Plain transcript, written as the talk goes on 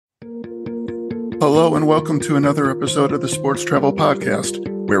Hello and welcome to another episode of the Sports Travel Podcast,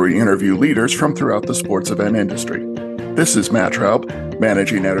 where we interview leaders from throughout the sports event industry. This is Matt Traub,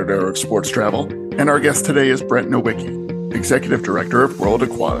 Managing Editor of Sports Travel, and our guest today is Brent Nowicki, Executive Director of World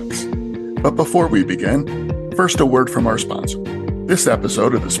Aquatics. But before we begin, first a word from our sponsor. This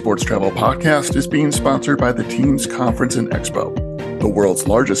episode of the Sports Travel Podcast is being sponsored by the Teams Conference and Expo, the world's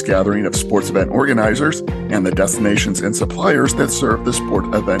largest gathering of sports event organizers and the destinations and suppliers that serve the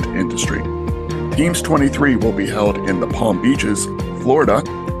sport event industry. Teams 23 will be held in the Palm Beaches, Florida,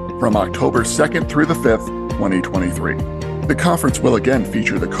 from October 2nd through the 5th, 2023. The conference will again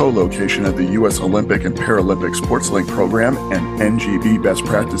feature the co-location of the U.S. Olympic and Paralympic SportsLink program and NGB Best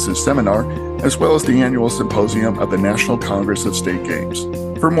Practices Seminar, as well as the annual symposium of the National Congress of State Games.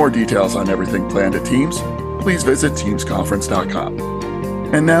 For more details on everything planned at Teams, please visit teamsconference.com.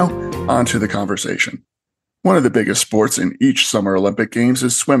 And now, on to the conversation. One of the biggest sports in each Summer Olympic Games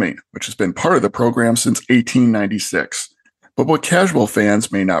is swimming, which has been part of the program since 1896. But what casual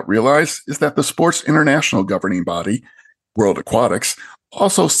fans may not realize is that the sport's international governing body, World Aquatics,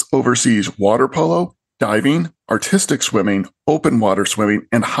 also oversees water polo, diving, artistic swimming, open water swimming,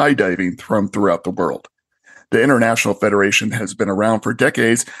 and high diving from throughout the world. The International Federation has been around for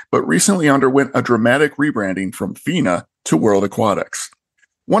decades, but recently underwent a dramatic rebranding from FINA to World Aquatics.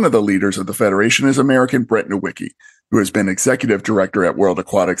 One of the leaders of the federation is American Brent Nowicki, who has been executive director at World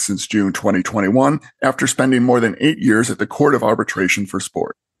Aquatics since June 2021 after spending more than 8 years at the Court of Arbitration for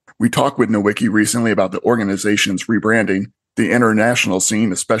Sport. We talked with Nowicki recently about the organization's rebranding, the international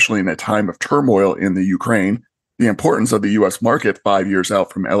scene, especially in a time of turmoil in the Ukraine, the importance of the U.S. market 5 years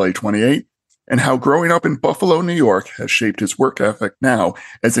out from LA 28, and how growing up in Buffalo, New York has shaped his work ethic now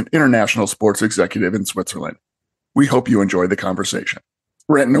as an international sports executive in Switzerland. We hope you enjoy the conversation.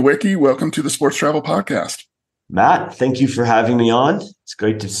 Brent Nowicki, welcome to the Sports Travel Podcast. Matt, thank you for having me on. It's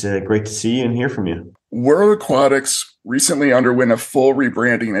great to see you and hear from you. World Aquatics recently underwent a full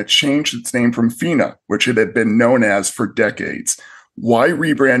rebranding. It changed its name from FINA, which it had been known as for decades. Why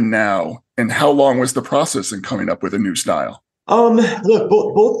rebrand now, and how long was the process in coming up with a new style? Look,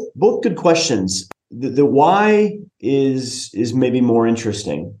 both good questions. The why is maybe more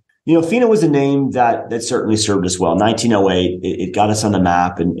interesting. You know, FINA was a name that certainly served us well. 1908, it got us on the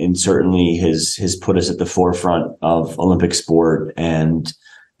map and certainly has put us at the forefront of Olympic sport and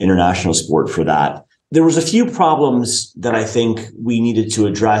international sport for that. There was a few problems that I think we needed to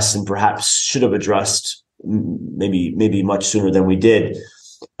address and perhaps should have addressed maybe much sooner than we did.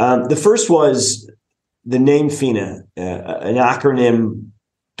 The first was the name FINA, an acronym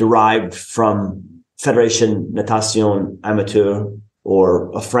derived from Fédération Natation Amateur,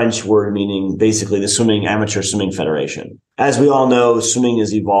 or a French word meaning basically the amateur swimming federation. As we all know, swimming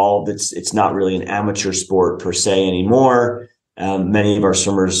has evolved. It's not really an amateur sport per se anymore. Many of our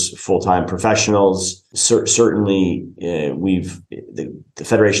swimmers, full-time professionals. Certainly, the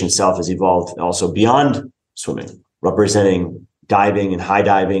federation itself has evolved also beyond swimming, representing diving and high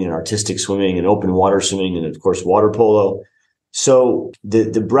diving and artistic swimming and open water swimming and of course water polo. So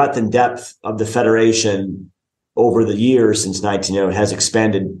the breadth and depth of the federation over the years since 1908 has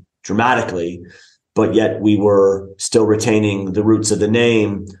expanded dramatically, but yet we were still retaining the roots of the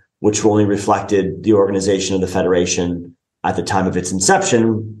name, which only reflected the organization of the federation at the time of its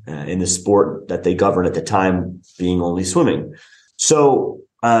inception in the sport that they governed at the time, being only swimming. So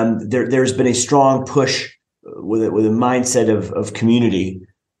there's been a strong push with a mindset of community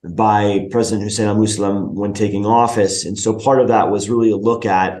by President Hussein al-Muslim when taking office. And so part of that was really a look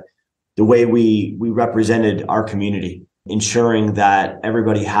at the way we represented our community, ensuring that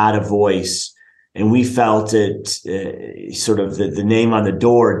everybody had a voice. And we felt it sort of the name on the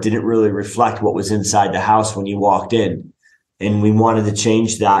door didn't really reflect what was inside the house when you walked in. And we wanted to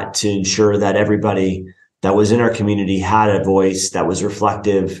change that to ensure that everybody that was in our community had a voice that was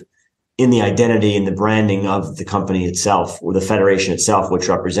reflective in the identity and the branding of the company itself or the federation itself, which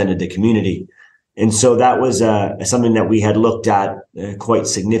represented the community. And so that was something that we had looked at quite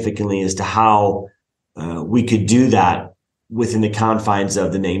significantly as to how we could do that within the confines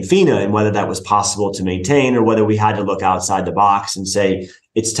of the name FINA, and whether that was possible to maintain or whether we had to look outside the box and say,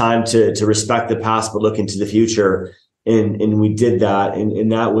 it's time to respect the past, but look into the future. And we did that.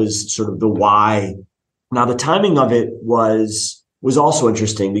 And that was sort of the why. Now, the timing of it was also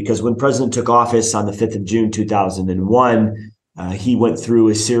interesting because when President took office on the 5th of June, 2001, he went through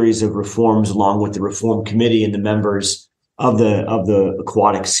a series of reforms along with the reform committee and the members of the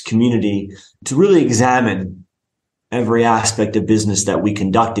aquatics community to really examine every aspect of business that we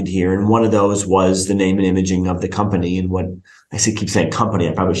conducted here. And one of those was the name and imaging of the company. And what keep saying company,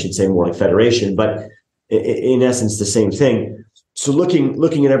 I probably should say more like federation, but in essence, the same thing. So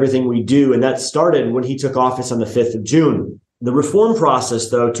looking at everything we do, and that started when he took office on the 5th of June. The reform process,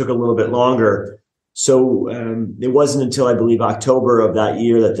 though, took a little bit longer. So it wasn't until, I believe, October of that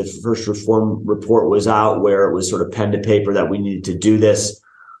year that the first reform report was out, where it was sort of pen to paper that we needed to do this.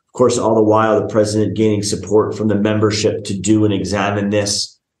 Of course, all the while, the president gaining support from the membership to do and examine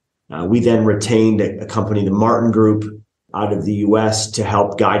this. We then retained a company, the Martin Group, out of the U.S. to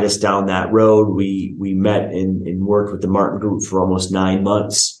help guide us down that road. We met and worked with the Martin Group for almost 9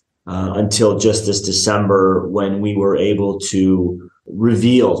 months until just this December, when we were able to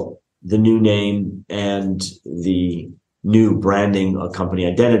reveal the new name and the new branding company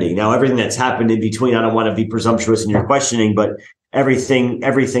identity. Now, everything that's happened in between, I don't want to be presumptuous in your questioning, but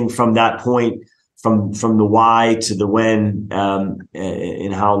everything from that point, from the why to the when,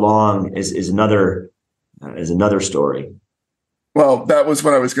 and how long is another story. Well, that was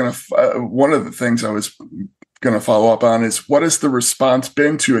what I was going to, one of the things I was going to follow up on is, what has the response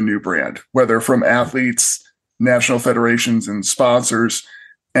been to a new brand, whether from athletes, national federations, and sponsors?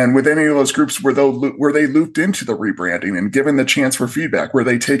 And with any of those groups, were they looped into the rebranding and given the chance for feedback? Were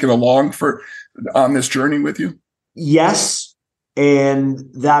they taken along on this journey with you? Yes. And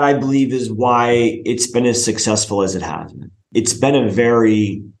that, I believe, is why it's been as successful as it has. It's been a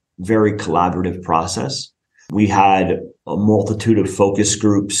very, very collaborative process. We had a multitude of focus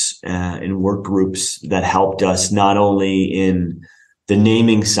groups and work groups that helped us not only in the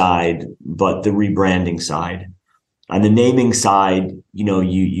naming side, but the rebranding side. On the naming side,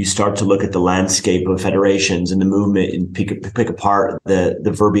 you start to look at the landscape of federations and the movement and pick apart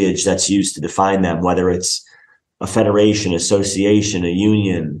the verbiage that's used to define them, whether it's a federation, association, a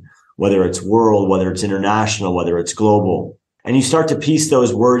union, whether it's world, whether it's international, whether it's global. And you start to piece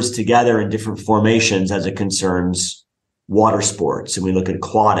those words together in different formations as it concerns water sports. And we look at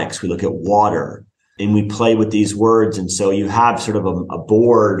aquatics, we look at water, and we play with these words. And so you have sort of a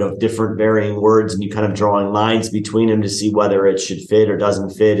board of different varying words, and you kind of drawing lines between them to see whether it should fit or doesn't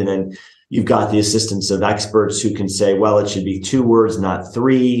fit. And then you've got the assistance of experts who can say, well, it should be 2 words, not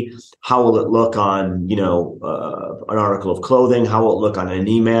 3. How will it look on, an article of clothing? How will it look on an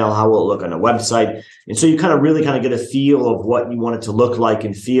email? How will it look on a website? And so you really get a feel of what you want it to look like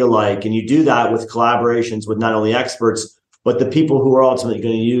and feel like. And you do that with collaborations with not only experts, but the people who are ultimately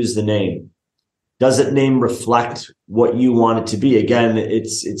going to use the name. Does it name reflect what you want it to be? Again,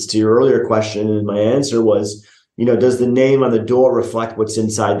 it's to your earlier question, and my answer was, does the name on the door reflect what's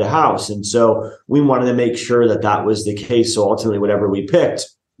inside the house? And so we wanted to make sure that that was the case. So ultimately, whatever we picked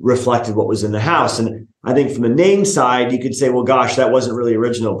reflected what was in the house. And I think from the name side, you could say, well, gosh, that wasn't really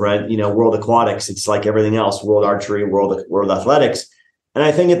original, Brent. World Aquatics, it's like everything else, World Archery, World Athletics. And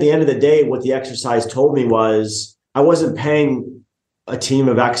I think at the end of the day, what the exercise told me was, I wasn't paying a team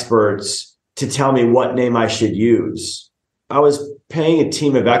of experts to tell me what name I should use. I was paying a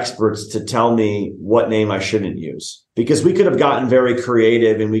team of experts to tell me what name I shouldn't use, because we could have gotten very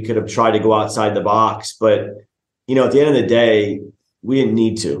creative and we could have tried to go outside the box. But, at the end of the day, we didn't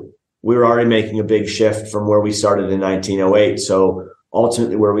need to. We were already making a big shift from where we started in 1908. So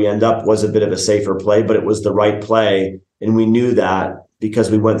ultimately where we end up was a bit of a safer play, but it was the right play. And we knew that because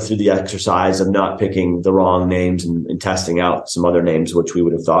we went through the exercise of not picking the wrong names and testing out some other names, which we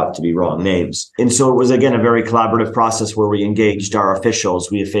would have thought to be wrong names. And so it was, again, a very collaborative process where we engaged our officials,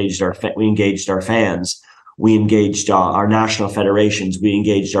 we engaged our fans, we engaged our national federations, we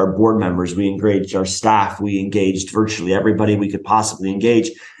engaged our board members, we engaged our staff, we engaged virtually everybody we could possibly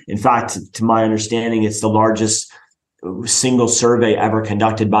engage. In fact, to my understanding, it's the largest single survey ever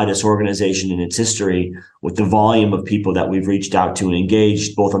conducted by this organization in its history, with the volume of people that we've reached out to and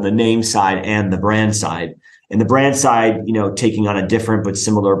engaged, both on the name side and the brand side. And the brand side, taking on a different but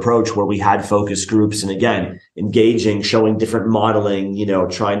similar approach, where we had focus groups and, again, engaging, showing different modeling,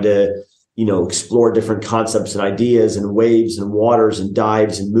 trying to, explore different concepts and ideas and waves and waters and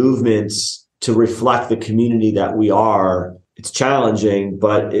dives and movements to reflect the community that we are. It's challenging,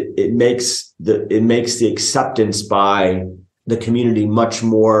 but it makes the acceptance by the community much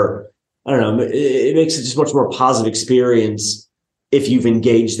more, it makes it just much more positive experience if you've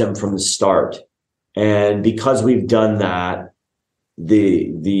engaged them from the start. And because we've done that,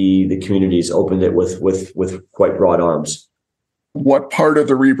 the community's opened it with quite broad arms. What part of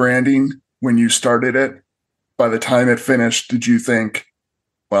the rebranding, when you started it, by the time it finished, did you think,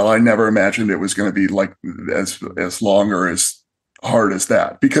 well, I never imagined it was going to be like as long or as hard as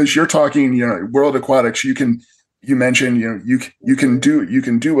that? Because you're talking, World Aquatics, you can You mentioned, you can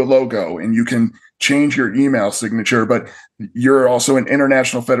do a logo and you can change your email signature, but you're also an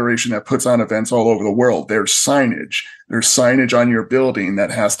international federation that puts on events all over the world. There's signage on your building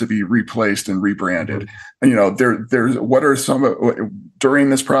that has to be replaced and rebranded. There's what are during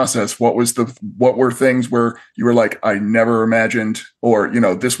this process, what were things where you were like, I never imagined, or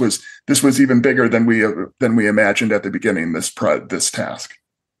this was even bigger than we imagined at the beginning, this task?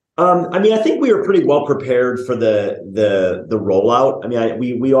 I think we were pretty well prepared for the rollout.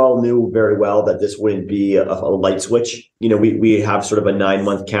 We all knew very well that this wouldn't be a light switch. We have sort of a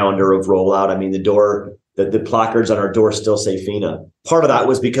 9-month calendar of rollout. The placards on our door still say FINA. Part of that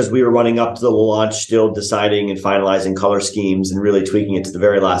was because we were running up to the launch, still deciding and finalizing color schemes and really tweaking it to the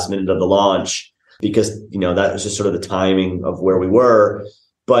very last minute of the launch, because that was just sort of the timing of where we were.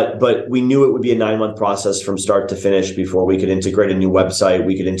 But we knew it would be a 9-month process from start to finish before we could integrate a new website.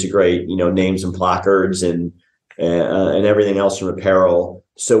 We could integrate, names and placards and everything else from apparel.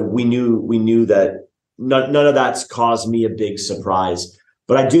 So we knew that none of that's caused me a big surprise.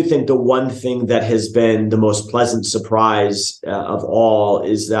 But I do think the one thing that has been the most pleasant surprise of all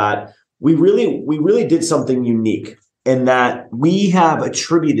is that we really did something unique in that we have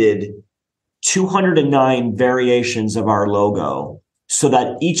attributed 209 variations of our logo, so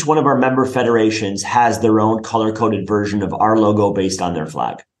that each one of our member federations has their own color-coded version of our logo based on their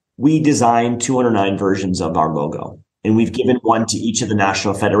flag. We designed 209 versions of our logo, and we've given one to each of the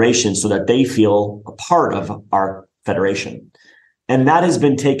national federations so that they feel a part of our federation. And that has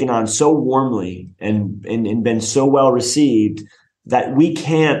been taken on so warmly and been so well received that we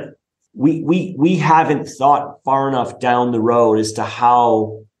haven't thought far enough down the road as to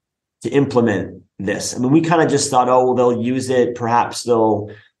how to implement this. We kind of just thought, they'll use it. Perhaps they'll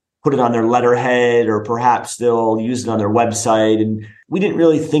put it on their letterhead, or perhaps they'll use it on their website. And we didn't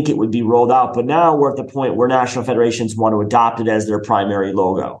really think it would be rolled out. But now we're at the point where national federations want to adopt it as their primary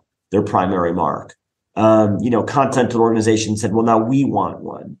logo, their primary mark. Continental organizations said, well, now we want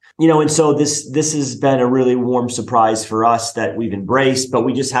one. And so this has been a really warm surprise for us that we've embraced, but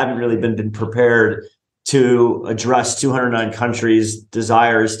we just haven't really been prepared to address 209 countries'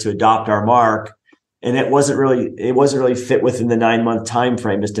 desires to adopt our mark. And it wasn't really fit within the 9-month time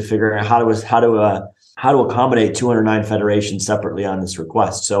frame, is to figure out how to accommodate 209 federations separately on this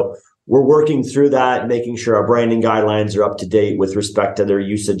request. So we're working through that, making sure our branding guidelines are up to date with respect to their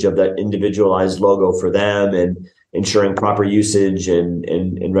usage of that individualized logo for them, and ensuring proper usage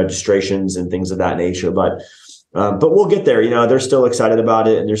and registrations and things of that nature. But we'll get there. They're still excited about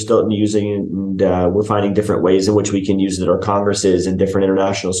it, and they're still using it, and we're finding different ways in which we can use it at our congresses and different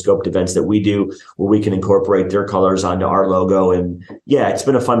international scoped events that we do, where we can incorporate their colors onto our logo. And yeah, it's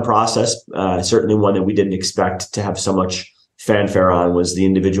been a fun process. Certainly one that we didn't expect to have so much fanfare on was the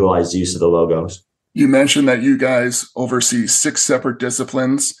individualized use of the logos. You mentioned that you guys oversee 6 separate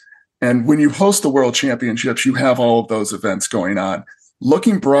disciplines, and when you host the World Championships, you have all of those events going on.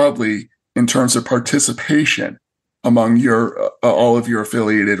 Looking broadly in terms of participation among all of your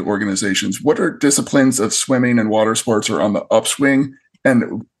affiliated organizations, what are disciplines of swimming and water sports are on the upswing,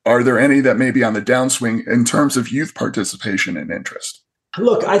 and are there any that may be on the downswing in terms of youth participation and interest?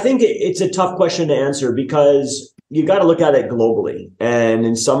 Look, I think it's a tough question to answer, because you got to look at it globally. And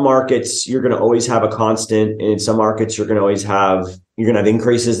in some markets, you're going to always have a constant. And in some markets, you're going to have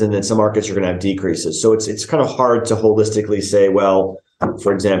increases. And in some markets, you're going to have decreases. So it's kind of hard to holistically say, well,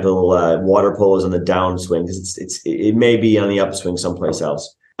 for example, water polo is on the downswing, because it may be on the upswing someplace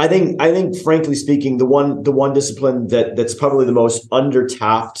else. I think, frankly speaking, the one discipline that's probably the most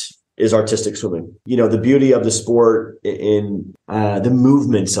undertapped is artistic swimming. The beauty of the sport in the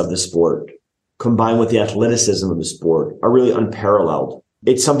movements of the sport, combined with the athleticism of the sport, are really unparalleled.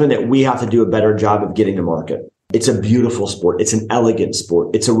 It's something that we have to do a better job of getting to market. It's a beautiful sport. It's an elegant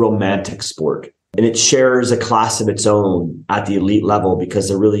sport. It's a romantic sport. And it shares a class of its own at the elite level, because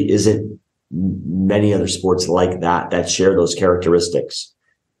there really isn't many other sports like that share those characteristics: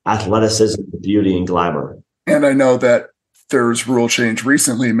 athleticism, beauty, and glamour. And I know that there's rule change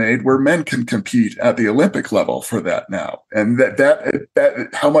recently made where men can compete at the Olympic level for that now. And that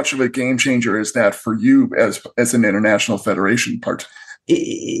how much of a game changer is that for you as an international federation part?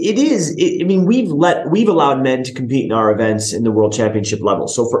 It is. We've allowed men to compete in our events in the World Championship level.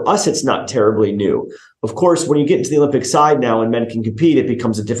 So for us, it's not terribly new. Of course, when you get into the Olympic side now and men can compete, it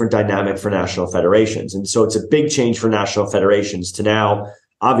becomes a different dynamic for national federations. And so it's a big change for national federations to now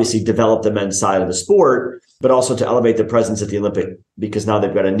obviously develop the men's side of the sport, but also to elevate their presence at the Olympic, because now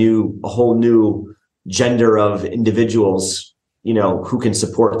they've got a whole new gender of individuals, who can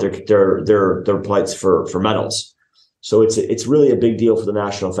support their plights for medals. So it's really a big deal for the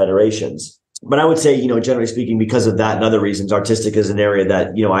national federations. But I would say, generally speaking, because of that and other reasons, artistic is an area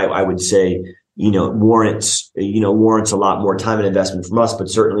that, I would say, warrants a lot more time and investment from us, but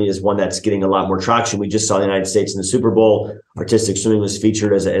certainly is one that's getting a lot more traction. We just saw the United States in the Super Bowl. Artistic swimming was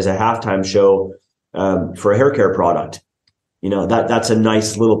featured as a halftime show for a hair care product. That's a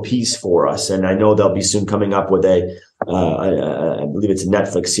nice little piece for us. And I know they'll be soon coming up with I believe it's a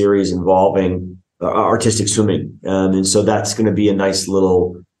Netflix series involving artistic swimming. And so that's going to be a nice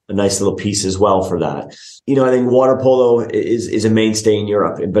little piece as well for that. I think water polo is a mainstay in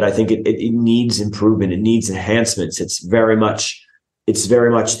Europe, but I think it needs improvement. It needs enhancements. It's very much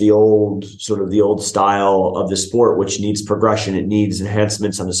the old style of the sport, which needs progression. It needs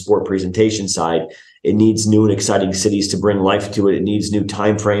enhancements on the sport presentation side. It needs new and exciting cities to bring life to it. It needs new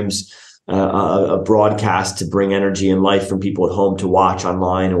timeframes, a broadcast to bring energy and life from people at home to watch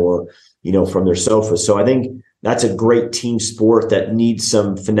online or, from their sofas. So I think that's a great team sport that needs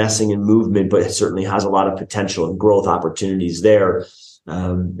some finessing and movement, but it certainly has a lot of potential and growth opportunities there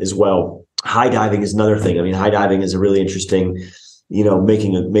as well. High diving is another thing. I mean, high diving is a really interesting,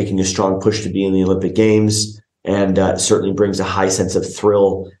 making a strong push to be in the Olympic Games, and certainly brings a high sense of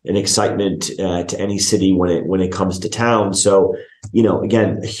thrill and excitement to any city when it comes to town. So,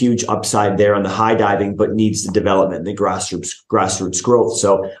 again, a huge upside there on the high diving, but needs the development, the grassroots growth.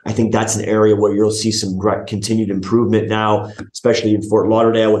 So I think that's an area where you'll see some continued improvement now, especially in Fort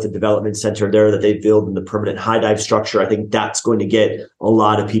Lauderdale with the development center there that they built in the permanent high dive structure. I think that's going to get a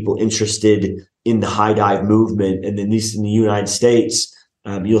lot of people interested in the high dive movement, and at least in the United States.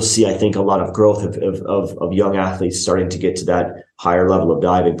 You'll see, I think, a lot of growth of young athletes starting to get to that higher level of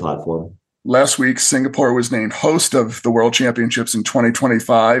diving platform. Last week, Singapore was named host of the World Championships in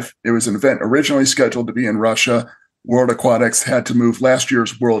 2025. It was an event originally scheduled to be in Russia. World Aquatics had to move last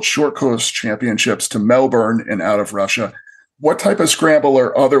year's World Short Course Championships to Melbourne and out of Russia. What type of scramble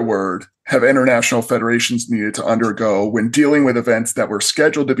or other word have international federations needed to undergo when dealing with events that were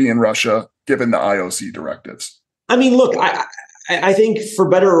scheduled to be in Russia, given the IOC directives? I mean, look, I think for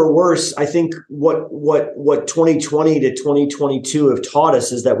better or worse, I think what 2020 to 2022 have taught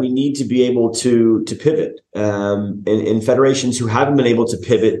us is that we need to be able to pivot. And federations who haven't been able to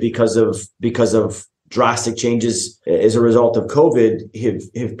pivot because of drastic changes as a result of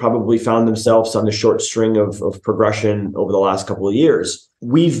COVID have probably found themselves on the short string of progression over the last couple of years.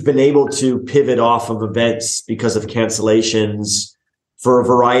 We've been able to pivot off of events because of cancellations for a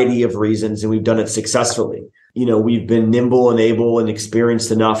variety of reasons, and we've done it successfully. We've been nimble and able and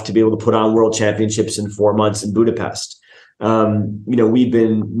experienced enough to be able to put on world championships in 4 months in Budapest. We've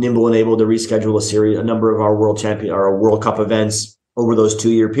been nimble and able to reschedule a number of our World Cup events over those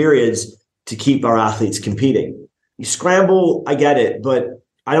 2-year periods to keep our athletes competing. You scramble, I get it, but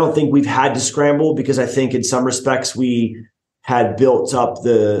I don't think we've had to scramble, because I think in some respects we had built up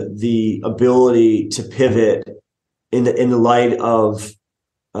the ability to pivot in the light of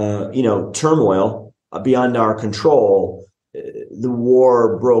turmoil beyond our control. The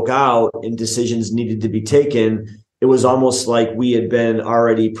war broke out and decisions needed to be taken. It was almost like we had been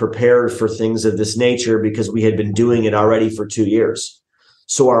already prepared for things of this nature because we had been doing it already for 2 years.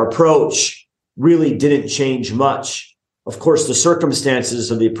 So our approach really didn't change much. Of course, the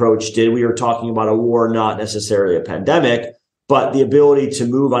circumstances of the approach did. We were talking about a war, not necessarily a pandemic, but the ability to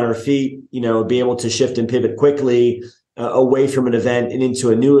move on our feet, be able to shift and pivot quickly away from an event and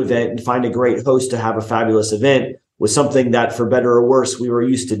into a new event and find a great host to have a fabulous event was something that, for better or worse, we were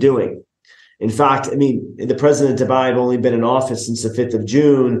used to doing. In fact, the president and I have only been in office since the 5th of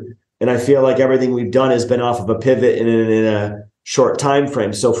June, and I feel like everything we've done has been off of a pivot in a short time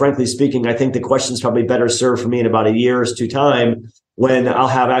frame. So frankly speaking, I think the question's probably better served for me in about a year's time, when I'll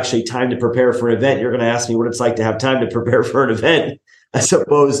have actually time to prepare for an event. You're going to ask me what it's like to have time to prepare for an event, as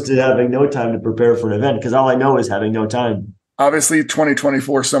opposed to having no time to prepare for an event, because all I know is having no time. Obviously,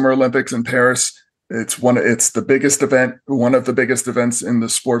 2024 Summer Olympics in Paris, it's the biggest event, one of the biggest events in the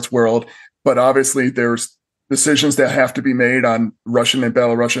sports world. But obviously, there's decisions that have to be made on Russian and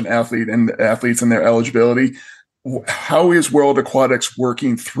Belarusian athletes and their eligibility. How is World Aquatics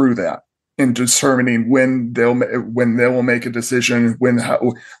working through that in determining when they will make a decision,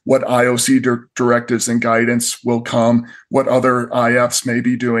 what IOC directives and guidance will come, what other IFs may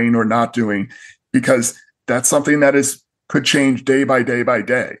be doing or not doing? Because that's something that could change day by day by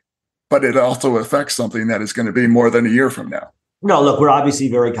day, but it also affects something that is going to be more than a year from now. No, look, we're obviously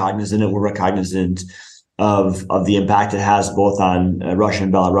very cognizant, and we're cognizant of the impact it has both on Russian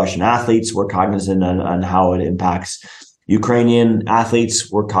and Belarusian athletes. We're cognizant on how it impacts Ukrainian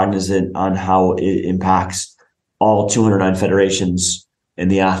athletes. We're cognizant on how it impacts all 209 federations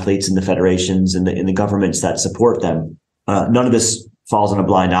and the athletes and the federations and the governments that support them. None of this falls on a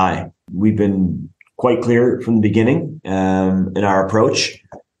blind eye. We've been quite clear from the beginning in our approach,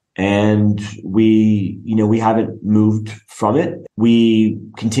 and we haven't moved from it. We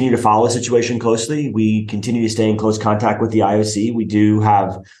continue to follow the situation closely. We continue to stay in close contact with the IOC. We do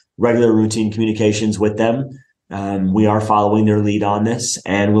have regular routine communications with them. We are following their lead on this,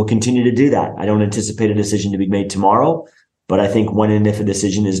 and we'll continue to do that. I don't anticipate a decision to be made tomorrow, but I think when and if a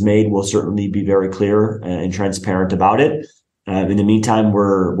decision is made, we'll certainly be very clear and transparent about it. In the meantime,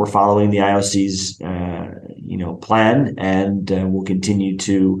 we're following the IOC's plan, and we'll continue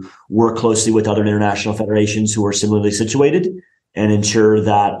to work closely with other international federations who are similarly situated and ensure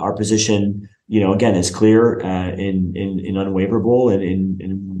that our position, again, is clear and unwaverable.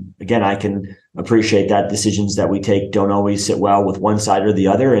 And again, I can appreciate that decisions that we take don't always sit well with one side or the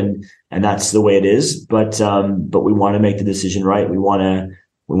other, and that's the way it is. But we want to make the decision right. We want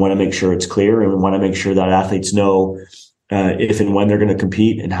to make sure it's clear, and we want to make sure that athletes know if and when they're going to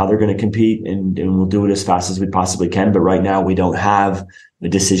compete and how they're going to compete, and we'll do it as fast as we possibly can. But right now, we don't have a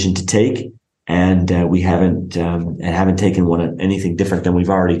decision to take, and we haven't taken anything different than we've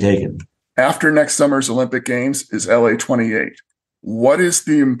already taken. After next summer's Olympic Games is LA 28. What is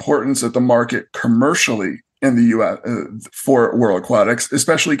the importance of the market commercially in the U.S. For World Aquatics,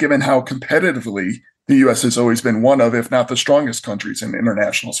 especially given how competitively the U.S. has always been one of, if not the strongest countries in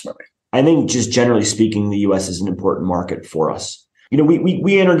international swimming? I think just generally speaking, the U.S. is an important market for us.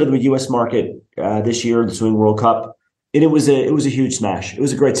 We entered the U.S. market this year, the Swimming World Cup, and it was a huge smash. It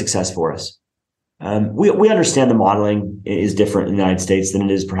was a great success for us. We understand the modeling is different in the United States than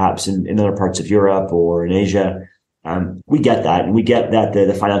it is perhaps in other parts of Europe or in Asia. We get that, and we get that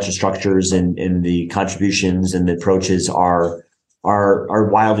the financial structures and the contributions and the approaches are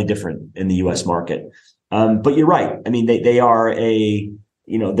wildly different in the U.S. market. But you're right. I mean, they are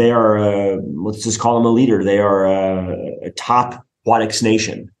let's just call them a leader. They are a top aquatics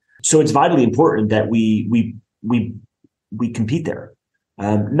nation. So it's vitally important that we compete there.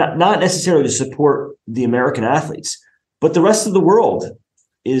 Not necessarily to support the American athletes, but the rest of the world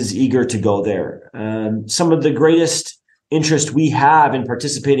is eager to go there. Some of the greatest interest we have in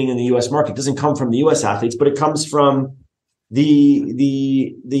participating in the U.S. market doesn't come from the U.S. athletes, but it comes from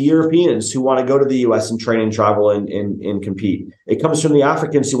the Europeans who want to go to the U.S. and train and travel and compete. It comes from the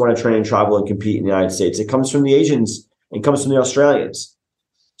Africans who want to train and travel and compete in the United States. It comes from the Asians and comes from the Australians.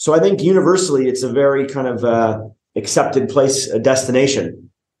 So I think universally, it's a very kind of accepted place, a destination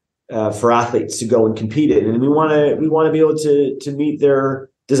for athletes to go and compete in, and we want to be able to meet their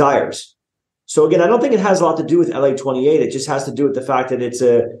desires. So again, I don't think it has a lot to do with LA 28. It just has to do with the fact that it's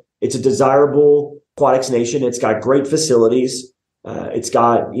a desirable aquatics nation. It's got great facilities. It's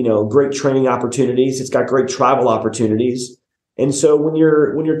got great training opportunities. It's got great travel opportunities. And so when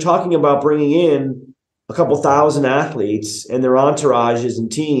you're talking about bringing in a couple thousand athletes and their entourages and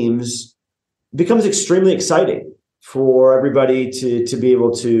teams, it becomes extremely exciting for everybody to be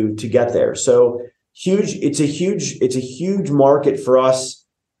able to get there. So huge. It's a huge market for us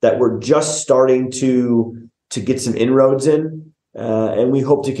that we're just starting to get some inroads in. And we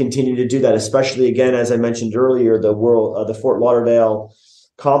hope to continue to do that, especially, again, as I mentioned earlier, the Fort Lauderdale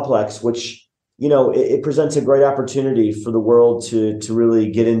complex, which, it presents a great opportunity for the world to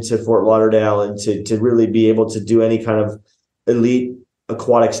really get into Fort Lauderdale and to really be able to do any kind of elite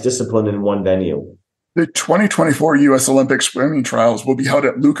aquatics discipline in one venue. The 2024 U.S. Olympic swimming trials will be held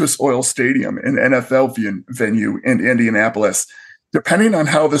at Lucas Oil Stadium, an NFL venue in Indianapolis. Depending on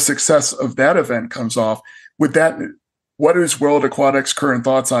how the success of that event comes off, what is World Aquatics' current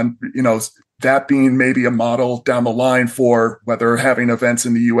thoughts on, that being maybe a model down the line for whether having events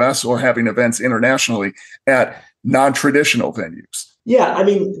in the U.S. or having events internationally at non-traditional venues? Yeah, I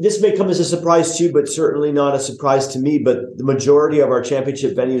mean, this may come as a surprise to you, but certainly not a surprise to me. But the majority of our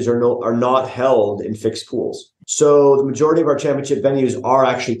championship venues are not held in fixed pools. So the majority of our championship venues are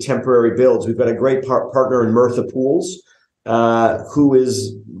actually temporary builds. We've got a great partner in Murtha Pools, who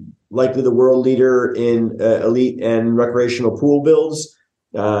is likely the world leader in elite and recreational pool builds.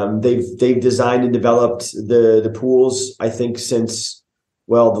 They've designed and developed the pools, I think, since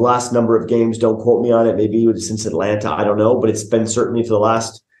the last number of games. Don't quote me on it. Maybe since Atlanta, I don't know, but it's been certainly for the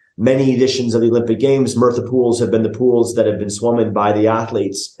last many editions of the Olympic Games. Murtha Pools have been the pools that have been swum by the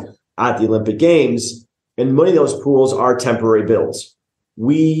athletes at the Olympic Games, and many of those pools are temporary builds.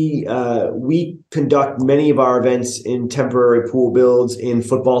 We conduct many of our events in temporary pool builds in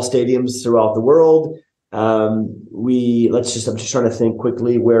football stadiums throughout the world. I'm just trying to think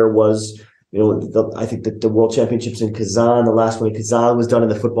quickly where it was. I think that the World Championships in Kazan, the last one in Kazan was done in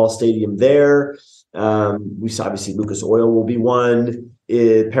the football stadium there. We saw, obviously, Lucas Oil will be one.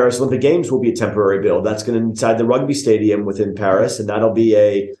 Paris Olympic Games will be a temporary build. That's going to inside the rugby stadium within Paris, and that'll be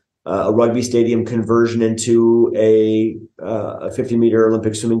a a rugby stadium conversion into a 50-meter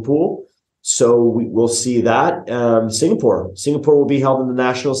Olympic swimming pool. So we'll see that. Singapore will be held in the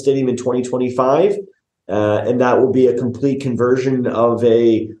National Stadium in 2025. And that will be a complete conversion of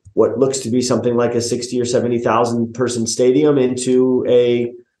what looks to be something like a 60 or 70,000 person stadium into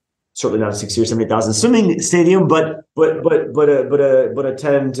certainly not a 60 or 70,000 swimming stadium, but a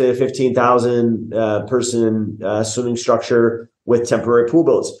 10 to 15,000 person swimming structure with temporary pool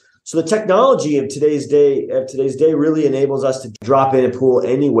builds. So the technology of today's day really enables us to drop in a pool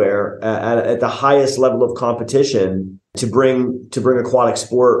anywhere at the highest level of competition to bring aquatic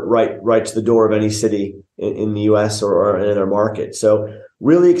sport right to the door of any city in the U.S. or in our market. So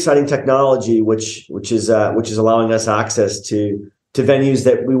really exciting technology, which is allowing us access to venues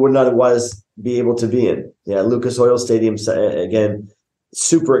that we wouldn't otherwise be able to be in. Yeah, Lucas Oil Stadium, again,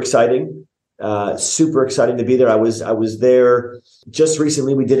 super exciting. Super exciting to be there. I was there just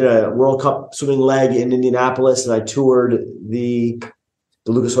recently. We did a World Cup swimming leg in Indianapolis, and I toured the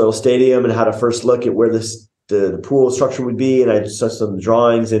Lucas Oil Stadium and had a first look at where the pool structure would be, and I just saw some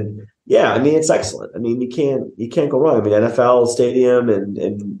drawings. And yeah, I mean, it's excellent. I mean, you can't go wrong. I mean, NFL stadium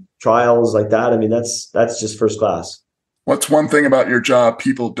and trials like that. I mean, that's just first class. What's one thing about your job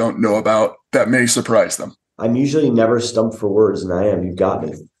people don't know about that may surprise them? I'm usually never stumped for words, and I am. You've got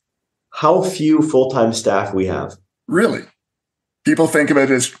me. How few full-time staff we have. Really? People think of it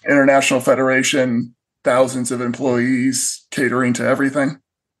as international federation, thousands of employees catering to everything.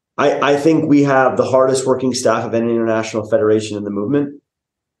 I think we have the hardest working staff of any international federation in the movement.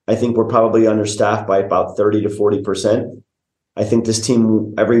 I think we're probably understaffed by about 30 to 40%. I think this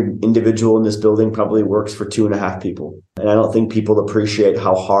team, every individual in this building probably works for 2.5 people. And I don't think people appreciate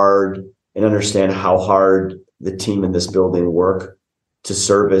how hard and understand how hard the team in this building work to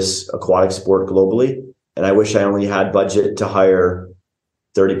service aquatic sport globally. And I wish I only had budget to hire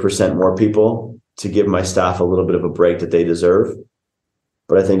 30% more people to give my staff a little bit of a break that they deserve.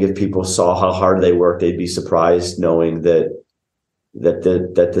 But I think if people saw how hard they work, they'd be surprised knowing that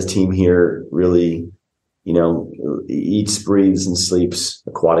the team here really, eats, breathes, and sleeps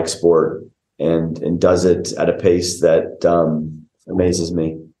aquatic sport and does it at a pace that amazes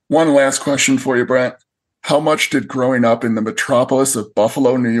me. One last question for you, Brent. How much did growing up in the metropolis of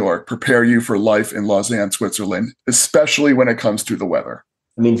Buffalo, New York, prepare you for life in Lausanne, Switzerland, especially when it comes to the weather?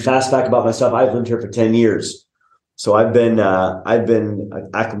 I mean, fast fact about myself, I've lived here for 10 years. So I've been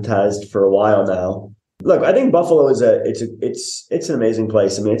acclimatized for a while now. Look, I think Buffalo is it's an amazing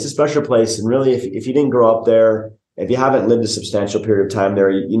place. I mean, it's a special place. And really, if you didn't grow up there, if you haven't lived a substantial period of time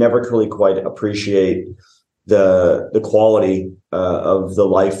there, you never really quite appreciate the quality of the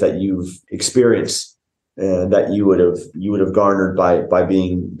life that you've experienced. That you would have garnered by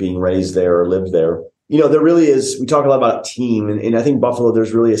being raised there or lived there. There really is. We talk a lot about team, and I think Buffalo,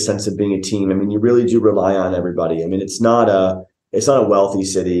 there's really a sense of being a team. I mean, you really do rely on everybody. I mean, it's not a wealthy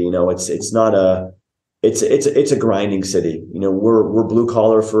city. It's a grinding city. We're blue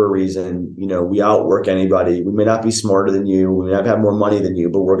collar for a reason. We outwork anybody. We may not be smarter than you. We may not have more money than you,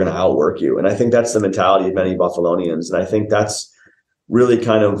 but we're going to outwork you. And I think that's the mentality of many Buffalonians. And I think that's really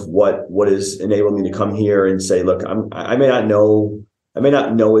kind of what has enabled me to come here and say, look, I may not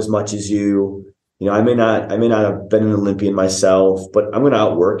know as much as you. I may not have been an Olympian myself, but I'm going to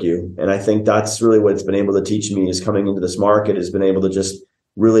outwork you. And I think that's really what it's been able to teach me is coming into this market, has been able to just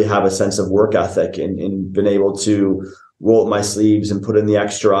really have a sense of work ethic and been able to roll up my sleeves and put in the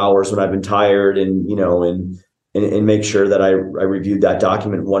extra hours when I've been tired and make sure that I reviewed that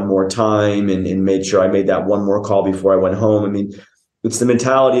document one more time and made sure I made that one more call before I went home. I mean, it's the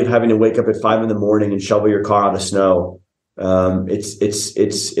mentality of having to wake up at 5 a.m. and shovel your car out of snow. It's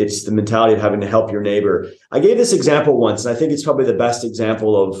the mentality of having to help your neighbor. I gave this example once, and I think it's probably the best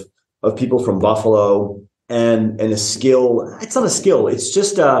example of people from Buffalo and a skill. It's not a skill. It's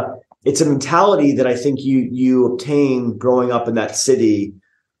just it's a mentality that I think you obtain growing up in that city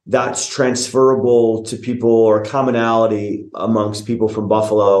that's transferable to people, or commonality amongst people from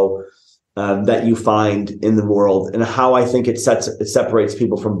Buffalo that you find in the world, and how I think it separates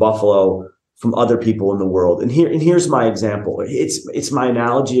people from Buffalo from other people in the world. And here's my example. It's my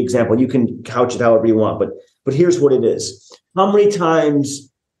analogy example. You can couch it however you want, but here's what it is. How many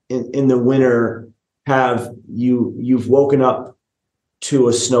times in the winter have you've woken up to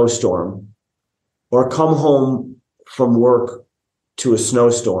a snowstorm, or come home from work to a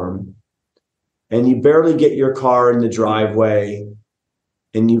snowstorm, and you barely get your car in the driveway,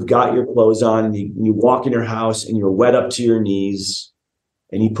 and you've got your clothes on, and you walk in your house and you're wet up to your knees,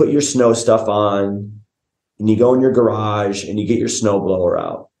 and you put your snow stuff on, and you go in your garage and you get your snowblower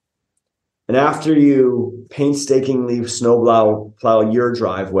out. And after you painstakingly snowplow your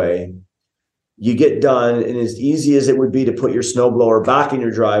driveway, you get done, and as easy as it would be to put your snowblower back in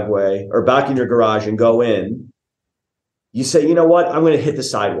your driveway or back in your garage and go in, you say, you know what, I'm going to hit the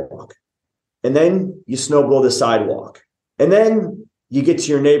sidewalk. And then you snowblow the sidewalk. And then you get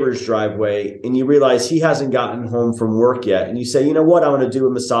to your neighbor's driveway and you realize he hasn't gotten home from work yet. And you say, you know what, I'm going to do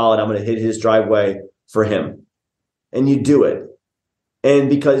him a solid. I'm going to hit his driveway for him. And you do it. And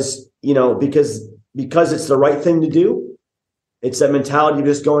because it's the right thing to do, it's that mentality of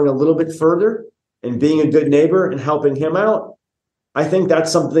just going a little bit further and being a good neighbor and helping him out. I think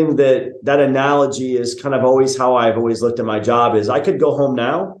that's something that analogy is kind of always how I've always looked at my job is I could go home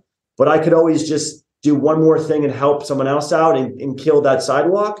now, but I could always just do one more thing and help someone else out and kill that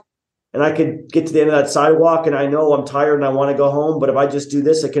sidewalk. And I could get to the end of that sidewalk and I know I'm tired and I want to go home. But if I just do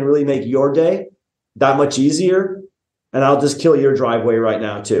this, it can really make your day that much easier. And I'll just kill your driveway right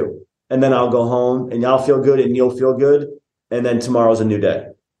now too. And then I'll go home and I'll feel good and you'll feel good. And then tomorrow's a new day.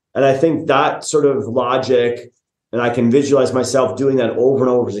 And I think that sort of logic, and I can visualize myself doing that over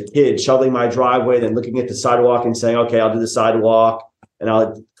and over as a kid, shoveling my driveway, then looking at the sidewalk and saying, okay, I'll do the sidewalk and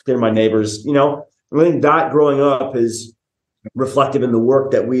I'll clear my neighbors. I think that growing up is reflective in the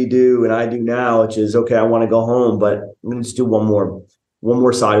work that we do and I do now, which is, okay, I want to go home, but I'm going to just do one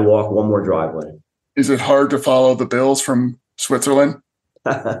more sidewalk, one more driveway. Is it hard to follow the Bills from Switzerland?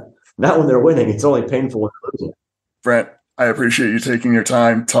 Not when they're winning. It's only painful when they're losing. Brent, I appreciate you taking your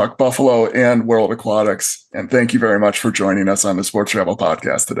time, talk Buffalo and World Aquatics. And thank you very much for joining us on the Sports Travel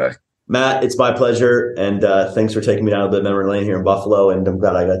Podcast today. Matt, it's my pleasure. And thanks for taking me down a bit of memory lane here in Buffalo. And I'm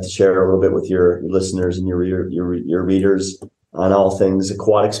glad I got to share a little bit with your listeners and your readers on all things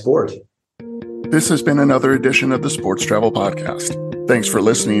aquatic sport. This has been another edition of the Sports Travel Podcast. Thanks for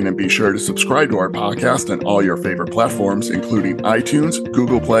listening, and be sure to subscribe to our podcast on all your favorite platforms, including iTunes,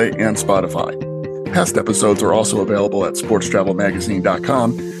 Google Play, and Spotify. Past episodes are also available at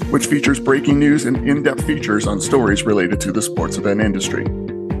sportstravelmagazine.com, which features breaking news and in-depth features on stories related to the sports event industry.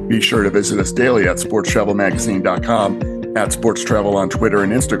 Be sure to visit us daily at sportstravelmagazine.com, at Sports Travel on Twitter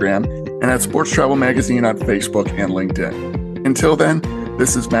and Instagram, and at Sports Travel Magazine on Facebook and LinkedIn. Until then,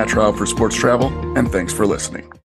 this is Matt Traub for Sports Travel, and thanks for listening.